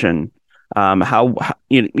competition, how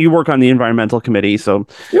you work on the environmental committee, so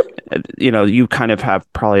Yep. You kind of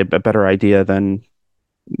have probably a better idea than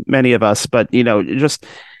many of us, but just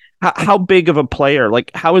how big of a player,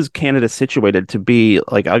 like how is Canada situated to be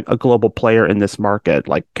like a global player in this market?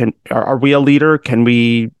 Like, are we a leader? Can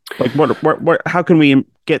we, like, how can we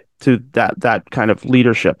get to that kind of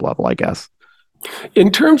leadership level, I guess?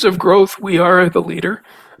 In terms of growth, we are the leader.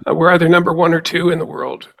 We're either number one or two in the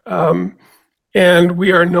world. And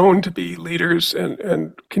we are known to be leaders,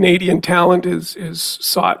 and Canadian talent is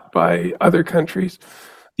sought by other countries.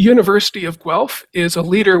 The University of Guelph is a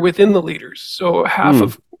leader within the leaders. So half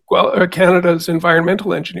of Canada's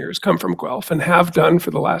environmental engineers come from Guelph and have done for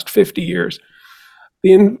the last 50 years.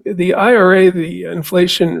 The IRA, the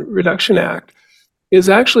Inflation Reduction Act, is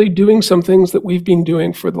actually doing some things that we've been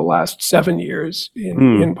doing for the last 7 years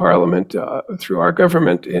in Parliament through our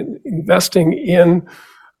government, in investing in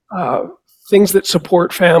things that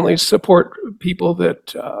support families, support people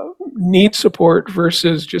that need support,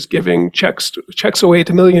 versus just giving checks away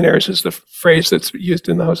to millionaires, is the phrase that's used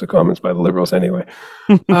in the House of Commons by the Liberals anyway.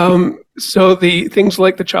 So the things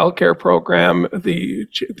like the child care program, the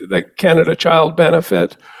Canada Child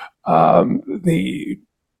Benefit, the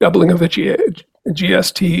doubling of the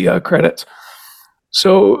GST credits.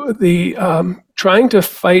 So the trying to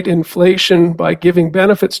fight inflation by giving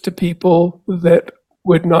benefits to people that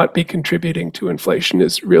would not be contributing to inflation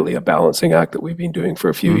is really a balancing act that we've been doing for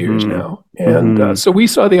a few years now. And so we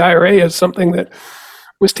saw the IRA as something that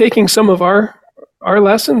was taking some of our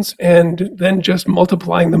lessons and then just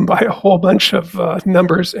multiplying them by a whole bunch of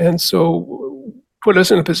numbers. And so put us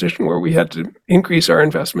in a position where we had to increase our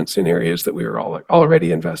investments in areas that we were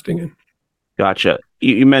already investing in. Gotcha.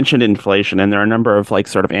 You mentioned inflation, and there are a number of like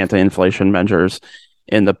sort of anti-inflation measures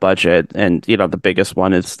in the budget, and the biggest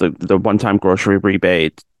one is the one-time grocery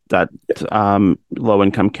rebate that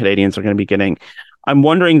low-income Canadians are going to be getting. I'm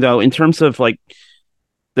wondering, though, in terms of like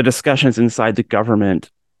the discussions inside the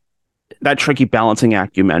government, that tricky balancing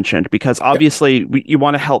act you mentioned, because obviously you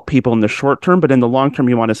want to help people in the short term, but in the long term,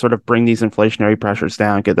 you want to sort of bring these inflationary pressures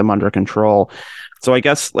down, get them under control. So I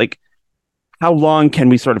guess, like, how long can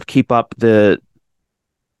we sort of keep up those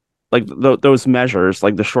measures,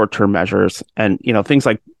 like the short-term measures, and things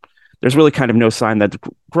like, there's really kind of no sign that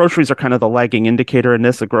groceries are kind of the lagging indicator in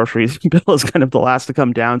this. The groceries bill is kind of the last to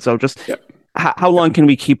come down. So just how long can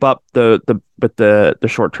we keep up the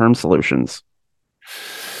short-term solutions?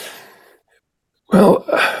 Well,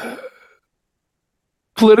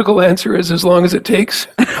 political answer is as long as it takes.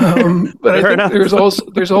 But I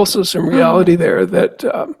think there's also some reality there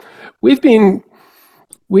that we've been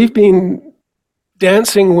we've been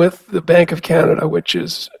dancing with the Bank of Canada, which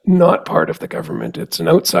is not part of the government. It's an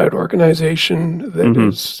outside organization that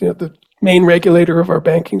is the main regulator of our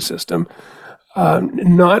banking system,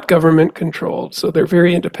 not government controlled. So they're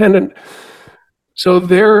very independent.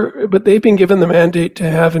 But they've been given the mandate to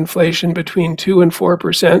have inflation between 2 and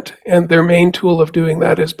 4%, and their main tool of doing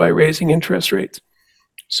that is by raising interest rates.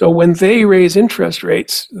 So when they raise interest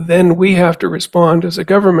rates, then we have to respond as a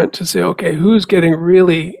government to say, okay, who's getting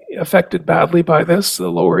really affected badly by this? The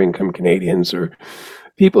lower income Canadians or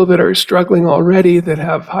people that are struggling already that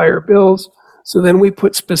have higher bills. So then we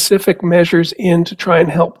put specific measures in to try and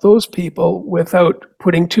help those people without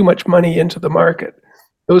putting too much money into the market.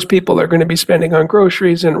 Those people are going to be spending on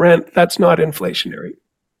groceries and rent. That's not inflationary.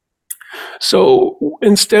 So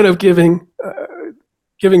instead of giving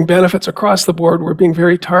benefits across the board, we're being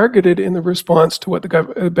very targeted in the response to what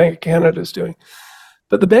the Bank of Canada is doing.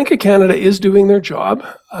 But the Bank of Canada is doing their job.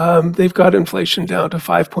 They've got inflation down to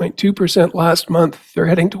 5.2% last month. They're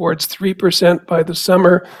heading towards 3% by the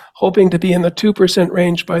summer, hoping to be in the 2%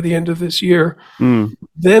 range by the end of this year.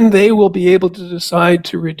 Then they will be able to decide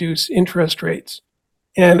to reduce interest rates.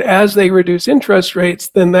 And as they reduce interest rates,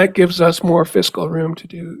 then that gives us more fiscal room to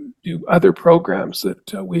do other programs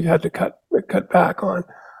that we've had to cut back on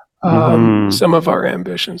some of our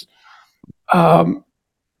ambitions.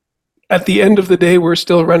 At the end of the day, we're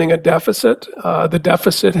still running a deficit. The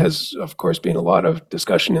deficit has, of course, been a lot of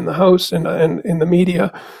discussion in the House and in the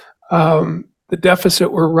media. The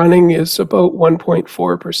deficit we're running is about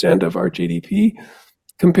 1.4% of our GDP,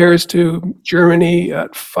 compares to Germany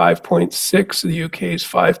at 5.6, the UK is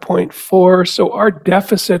 5.4. So our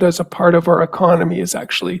deficit as a part of our economy is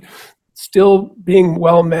actually still being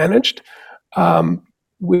well managed.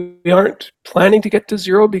 We aren't planning to get to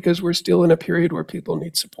zero because we're still in a period where people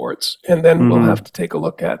need supports. And then we'll have to take a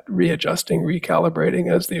look at readjusting,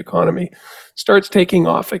 recalibrating as the economy starts taking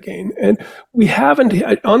off again. And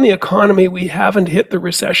on the economy, we haven't hit the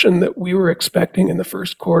recession that we were expecting in the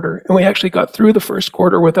first quarter. And we actually got through the first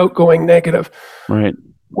quarter without going negative. Right.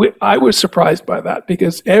 I was surprised by that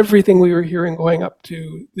because everything we were hearing going up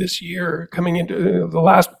to this year, coming into the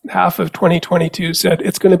last half of 2022, said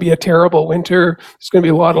it's going to be a terrible winter. There's going to be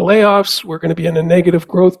a lot of layoffs. We're going to be in a negative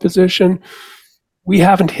growth position. We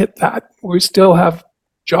haven't hit that. We still have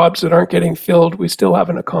jobs that aren't getting filled. We still have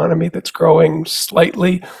an economy that's growing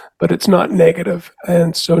slightly, but it's not negative.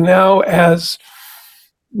 And so now as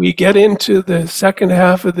we get into the second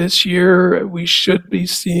half of this year, we should be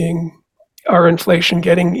seeing our inflation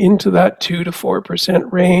getting into that 2 to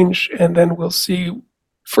 4% range, and then we'll see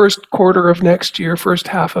first quarter of next year, first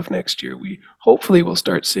half of next year, we hopefully will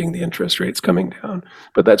start seeing the interest rates coming down.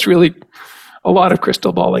 But that's really a lot of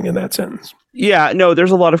crystal balling in that sentence. Yeah, no, there's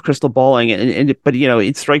a lot of crystal balling, but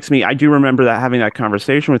it strikes me. I do remember having that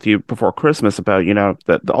conversation with you before Christmas about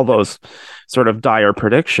all those sort of dire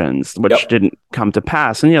predictions, which didn't come to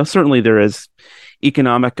pass. And certainly there is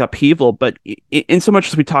economic upheaval, but in so much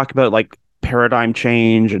as we talk about like paradigm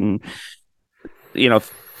change and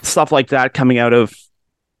stuff like that coming out of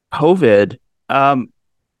COVID,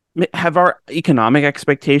 have our economic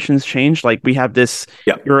expectations changed? Like we have this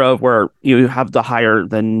era where you have the higher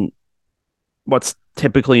than what's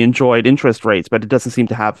typically enjoyed interest rates, but it doesn't seem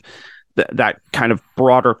to have that kind of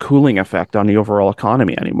broader cooling effect on the overall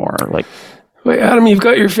economy anymore. Like, wait, Adam, you've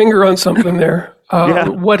got your finger on something there.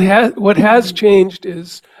 What has changed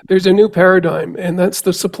is there's a new paradigm, and that's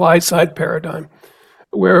the supply side paradigm,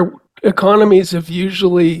 where economies have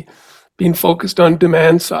usually been focused on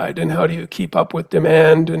demand side and how do you keep up with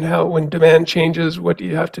demand and how when demand changes, what do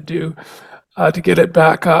you have to do to get it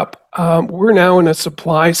back up. We're now in a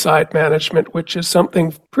supply side management, which is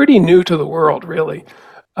something pretty new to the world, really.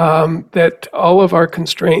 That all of our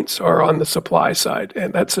constraints are on the supply side,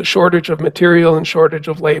 and that's a shortage of material and shortage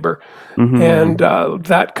of labor. And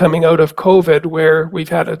that coming out of COVID, where we've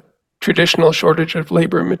had a traditional shortage of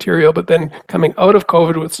labor and material, but then coming out of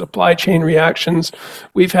COVID with supply chain reactions,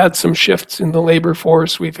 we've had some shifts in the labor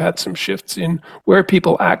force. We've had some shifts in where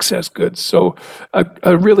people access goods. So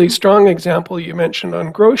a really strong example you mentioned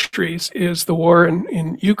on groceries is the war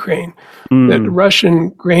in Ukraine, that Russian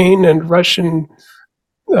grain and Russian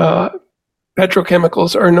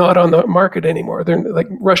petrochemicals are not on the market anymore. They're like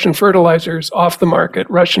Russian fertilizers off the market.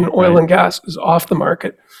 Russian oil and gas is off the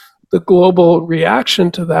market. The global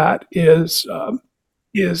reaction to that is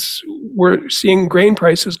we're seeing grain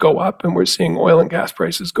prices go up and we're seeing oil and gas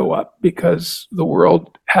prices go up because the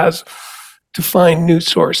world has to find new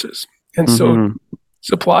sources. And so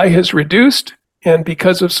supply has reduced, and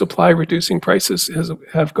because of supply reducing, prices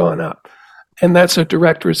have gone up. and that's a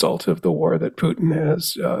direct result of the war that Putin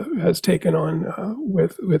has taken on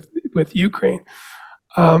with Ukraine.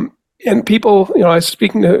 And people, I was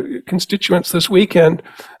speaking to constituents this weekend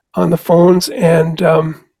on the phones, and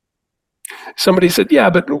somebody said, "Yeah,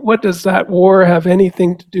 but what does that war have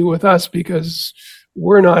anything to do with us? Because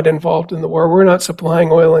we're not involved in the war. We're not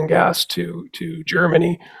supplying oil and gas to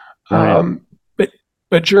Germany." Right.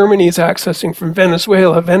 But Germany is accessing from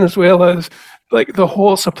Venezuela. Venezuela is like the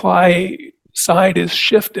whole supply side is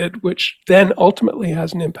shifted, which then ultimately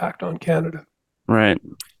has an impact on Canada. Right.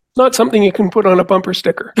 It's not something you can put on a bumper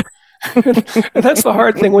sticker. And that's the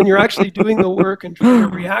hard thing when you're actually doing the work and trying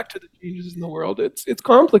to react to the changes in the world. It's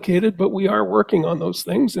complicated, but we are working on those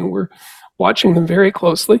things and we're watching them very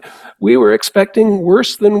closely. We were expecting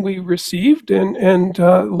worse than we received, and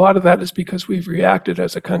a lot of that is because we've reacted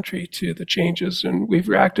as a country to the changes, and we've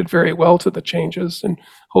reacted very well to the changes. And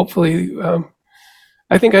hopefully,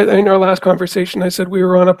 I think in our last conversation, I said we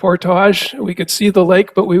were on a portage. We could see the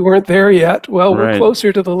lake, but we weren't there yet. Well, we're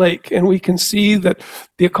closer to the lake, and we can see that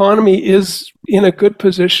the economy is in a good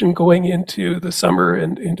position going into the summer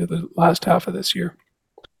and into the last half of this year.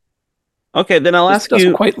 Okay, then I'll ask you. It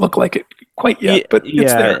doesn't quite look like it quite yet, but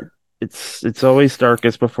it's there. It's always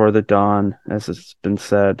darkest before the dawn, as it's been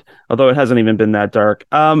said. Although it hasn't even been that dark.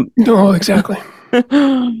 No, exactly.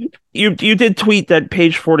 You did tweet that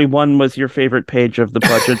page 41 was your favorite page of the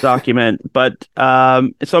budget document, but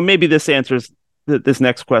so maybe this answers this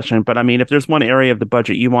next question. But I mean, if there's one area of the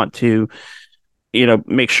budget you want to,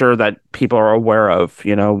 make sure that people are aware of,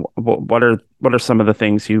 what are some of the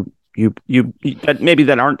things you that maybe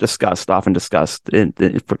that aren't often discussed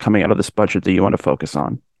for coming out of this budget that you want to focus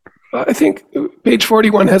on? I think page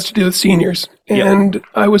 41 has to do with seniors. And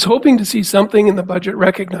I was hoping to see something in the budget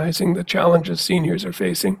recognizing the challenges seniors are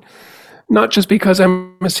facing, not just because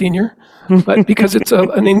I'm a senior, but because it's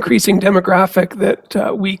an increasing demographic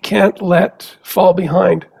that we can't let fall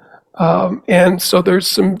behind. And so there's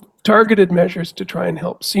some targeted measures to try and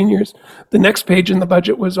help seniors. The next page in the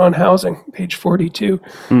budget was on housing, page 42.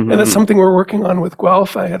 And that's something we're working on with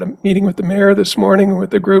Guelph. I had a meeting with the mayor this morning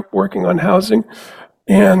with the group working on housing.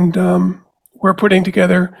 And we're putting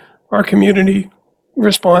together our community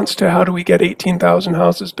response to how do we get 18,000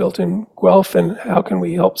 houses built in Guelph and how can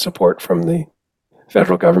we help support from the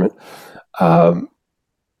federal government.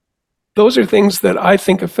 Those are things that I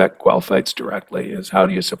think affect Guelphites directly, is how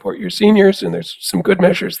do you support your seniors? And there's some good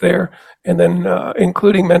measures there. And then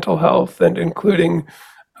including mental health and including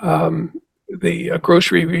the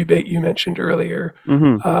grocery rebate you mentioned earlier.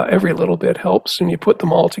 Every little bit helps, and you put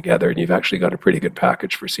them all together and you've actually got a pretty good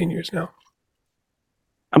package for seniors now.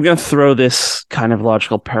 I'm going to throw this kind of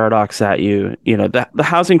logical paradox at you. The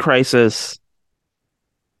housing crisis,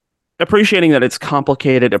 appreciating that it's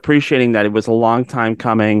complicated, appreciating that it was a long time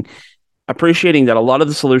coming, appreciating that a lot of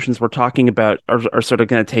the solutions we're talking about are sort of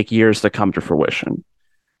going to take years to come to fruition.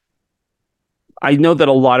 I know that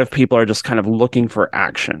a lot of people are just kind of looking for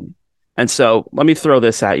action. And so let me throw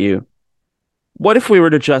this at you. What if we were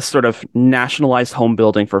to just sort of nationalize home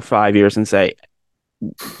building for 5 years and say,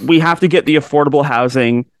 we have to get the affordable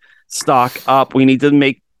housing stock up. We need to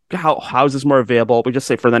make houses more available. We just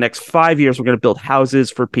say for the next 5 years, we're going to build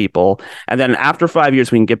houses for people. And then after 5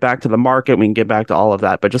 years, we can get back to the market. We can get back to all of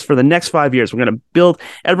that. But just for the next 5 years, we're going to build.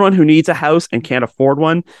 Everyone who needs a house and can't afford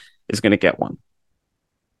one is going to get one.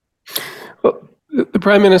 Well, the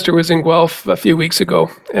Prime Minister was in Guelph a few weeks ago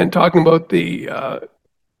and talking about the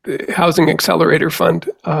Housing Accelerator Fund.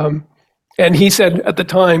 And he said at the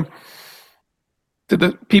time to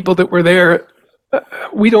the people that were there,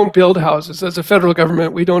 we don't build houses. As a federal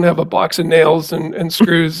government, we don't have a box of nails and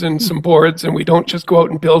screws and some boards, and we don't just go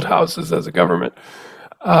out and build houses as a government.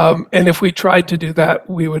 And if we tried to do that,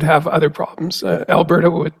 we would have other problems.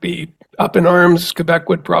 Alberta would be up in arms. Quebec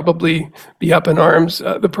would probably be up in arms.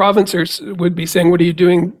 The provinces would be saying, what are you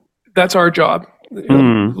doing? That's our job.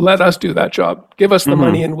 Let us do that job. Give us the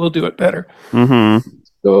money and we'll do it better.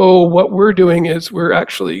 So what we're doing is we're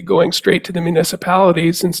actually going straight to the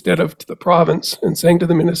municipalities instead of to the province and saying to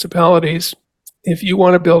the municipalities, if you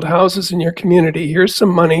want to build houses in your community, here's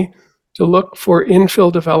some money to look for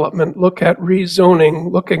infill development, look at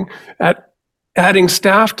rezoning, looking at adding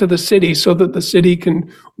staff to the city so that the city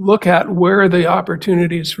can look at where are the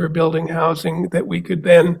opportunities for building housing that we could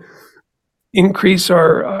then increase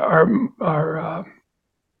our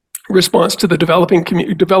response to the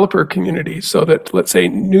developer community so that, let's say,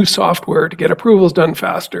 new software to get approvals done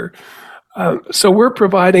faster. So we're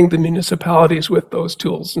providing the municipalities with those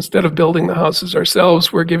tools. Instead of building the houses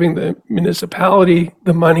ourselves, we're giving the municipality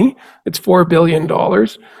the money. It's $4 billion.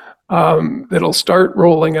 that'll start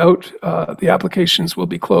rolling out. The applications will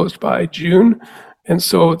be closed by June. And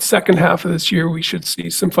so the second half of this year, we should see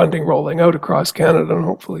some funding rolling out across Canada, and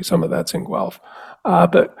hopefully some of that's in Guelph.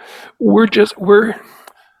 But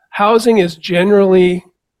housing is generally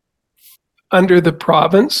under the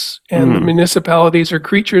province, and the municipalities are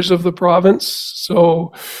creatures of the province.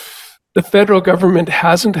 So the federal government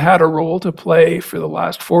hasn't had a role to play for the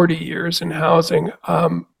last 40 years in housing.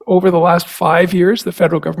 Over the last 5 years, the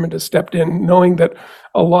federal government has stepped in, knowing that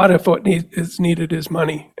a lot of what is needed is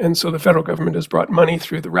money. And so the federal government has brought money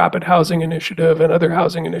through the Rapid Housing Initiative and other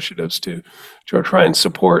housing initiatives to try and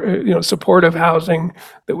support, supportive housing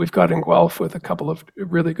that we've got in Guelph with a couple of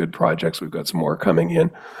really good projects. We've got some more coming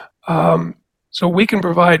in. So we can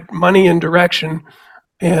provide money and direction,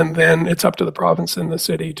 and then it's up to the province and the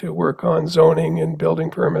city to work on zoning and building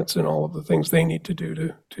permits and all of the things they need to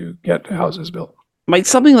do to get houses built. Might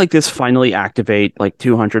something like this finally activate like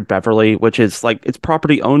 200 Beverly, which is like, it's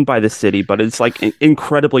property owned by the city, but it's like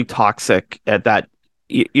incredibly toxic at that,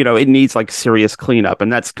 it needs like serious cleanup,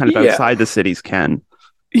 and that's kind of outside the city's ken.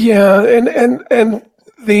 Yeah. And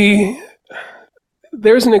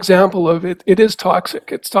there's an example of it. It is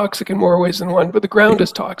toxic. It's toxic in more ways than one, but the ground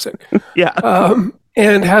is toxic.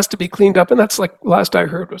 And has to be cleaned up. And that's, like, last I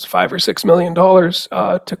heard was $5 or $6 million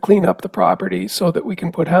to clean up the property so that we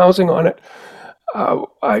can put housing on it.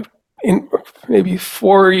 Maybe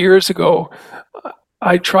 4 years ago,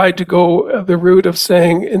 I tried to go the route of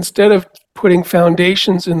saying, instead of putting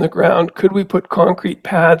foundations in the ground, could we put concrete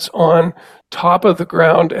pads on top of the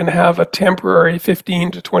ground and have a temporary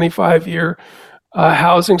 15 to 25 year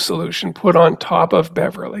housing solution put on top of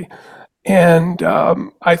Beverly? And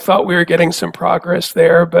I thought we were getting some progress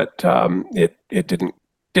there, but it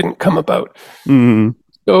didn't come about.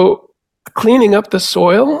 So cleaning up the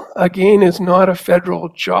soil, again, is not a federal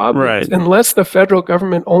job. Right. Unless the federal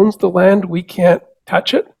government owns the land, we can't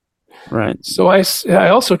touch it. Right. So I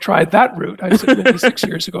also tried that route. I said maybe 6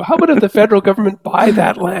 years ago, how about if the federal government buy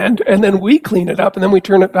that land and then we clean it up and then we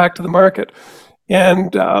turn it back to the market?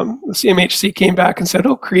 And the CMHC came back and said,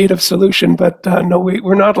 creative solution, but no,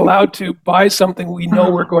 we're not allowed to buy something we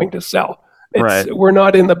know we're going to sell. We're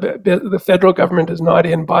not in the federal government is not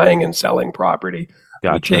in buying and selling property.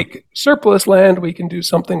 Gotcha. We take surplus land, we can do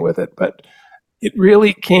something with it, but it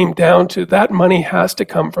really came down to that money has to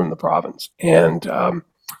come from the province. And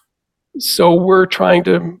so we're trying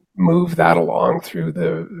to move that along through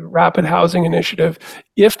the Rapid Housing Initiative.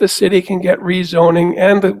 If the city can get rezoning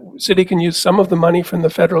and the city can use some of the money from the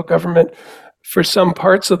federal government for some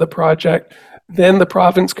parts of the project, then the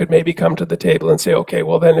province could maybe come to the table and say, okay,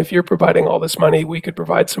 well then if you're providing all this money, we could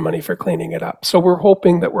provide some money for cleaning it up. So we're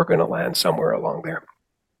hoping that we're going to land somewhere along there.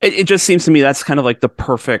 It just seems to me that's kind of like the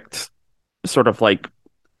perfect sort of like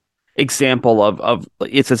example of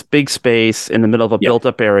it's this big space in the middle of a built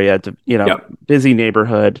up area, busy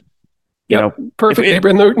neighborhood. Perfect neighbor,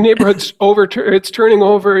 and the neighborhood's it's turning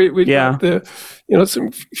over. We've got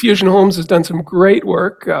some Fusion Homes has done some great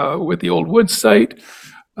work with the old Woods site,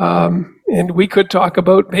 and we could talk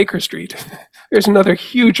about Baker Street. There's another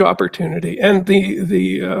huge opportunity, and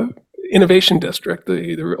the Innovation District,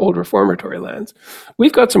 the old reformatory lands.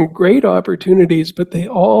 We've got some great opportunities, but they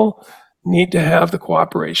all need to have the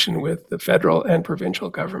cooperation with the federal and provincial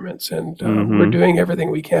governments, and we're doing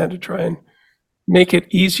everything we can to try and make it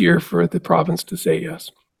easier for the province to say yes.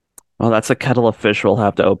 Well, that's a kettle of fish we'll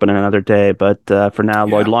have to open another day, but for now,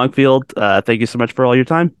 Lloyd Longfield, thank you so much for all your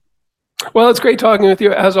time. Well, it's great talking with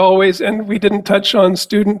you, as always, and we didn't touch on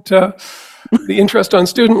the interest on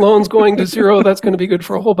student loans going to zero. That's going to be good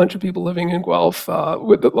for a whole bunch of people living in Guelph,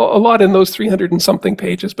 with a lot in those 300 and something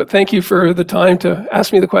pages. But thank you for the time to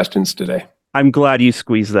ask me the questions today. I'm glad you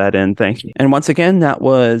squeezed that in. Thank you. And once again, that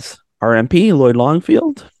was our MP, Lloyd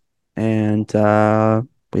Longfield. And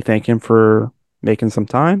we thank him for making some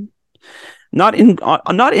time. Not in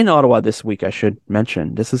Ottawa this week, I should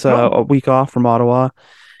mention. This is a week off from Ottawa.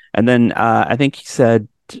 And then I think he said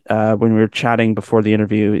when we were chatting before the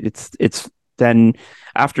interview, it's then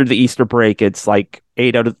after the Easter break, it's like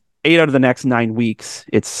eight out of the next 9 weeks.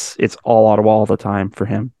 It's all Ottawa all the time for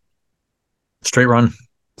him. Straight run.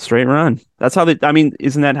 That's how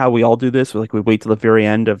isn't that how we all do this? We wait till the very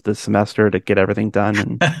end of the semester to get everything done,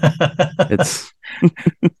 and it's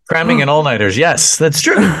cramming and all-nighters. Yes, that's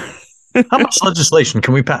true. How much legislation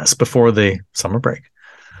can we pass before the summer break?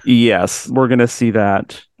 Yes, we're going to see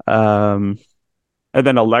that. And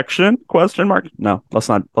then election ? No, let's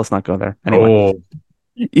not go there. Anyway.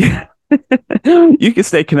 Yeah. You can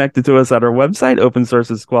stay connected to us at our website,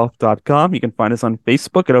 opensourcesguelph.com. You can find us on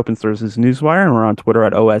Facebook at Open Sources Newswire, and we're on Twitter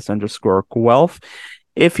at @OS_Guelph.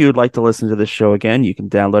 If you would like to listen to this show again, you can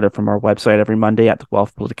download it from our website every Monday at the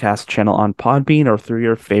Guelph Politicast channel on Podbean or through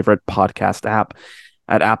your favorite podcast app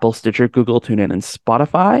at Apple, Stitcher, Google, TuneIn, and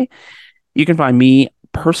Spotify. You can find me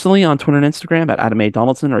personally on Twitter and Instagram at Adam A.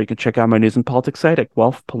 Donaldson, or you can check out my news and politics site at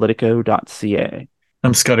guelphpolitico.ca.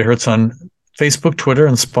 I'm Scotty Hertz on Facebook, Twitter,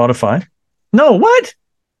 and Spotify. No, what?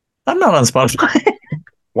 I'm not on Spotify.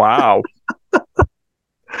 Wow.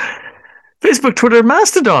 Facebook, Twitter,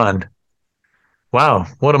 Mastodon. Wow,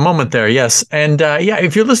 what a moment there. Yes. And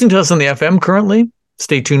if you're listening to us on the FM currently,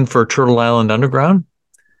 stay tuned for Turtle Island Underground.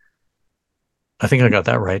 I think I got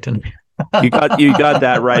that right, didn't I? You got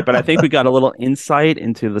that right, but I think we got a little insight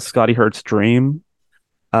into the Scotty Hertz dream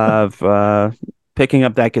of picking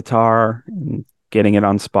up that guitar and getting it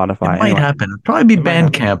on Spotify. It might happen. It'll probably be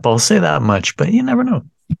Bandcamp. I'll say that much, but you never know.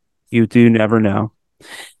 You do never know.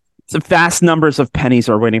 Some vast numbers of pennies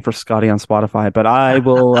are waiting for Scotty on Spotify, but I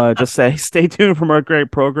will just say stay tuned for more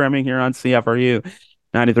great programming here on CFRU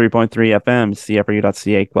 93.3 FM,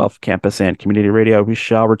 CFRU.ca, Guelph Campus and Community Radio. We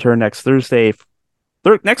shall return next Thursday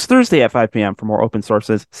at 5 p.m. for more open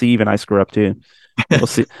sources. See, even I screw up too.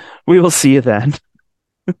 We will see you then.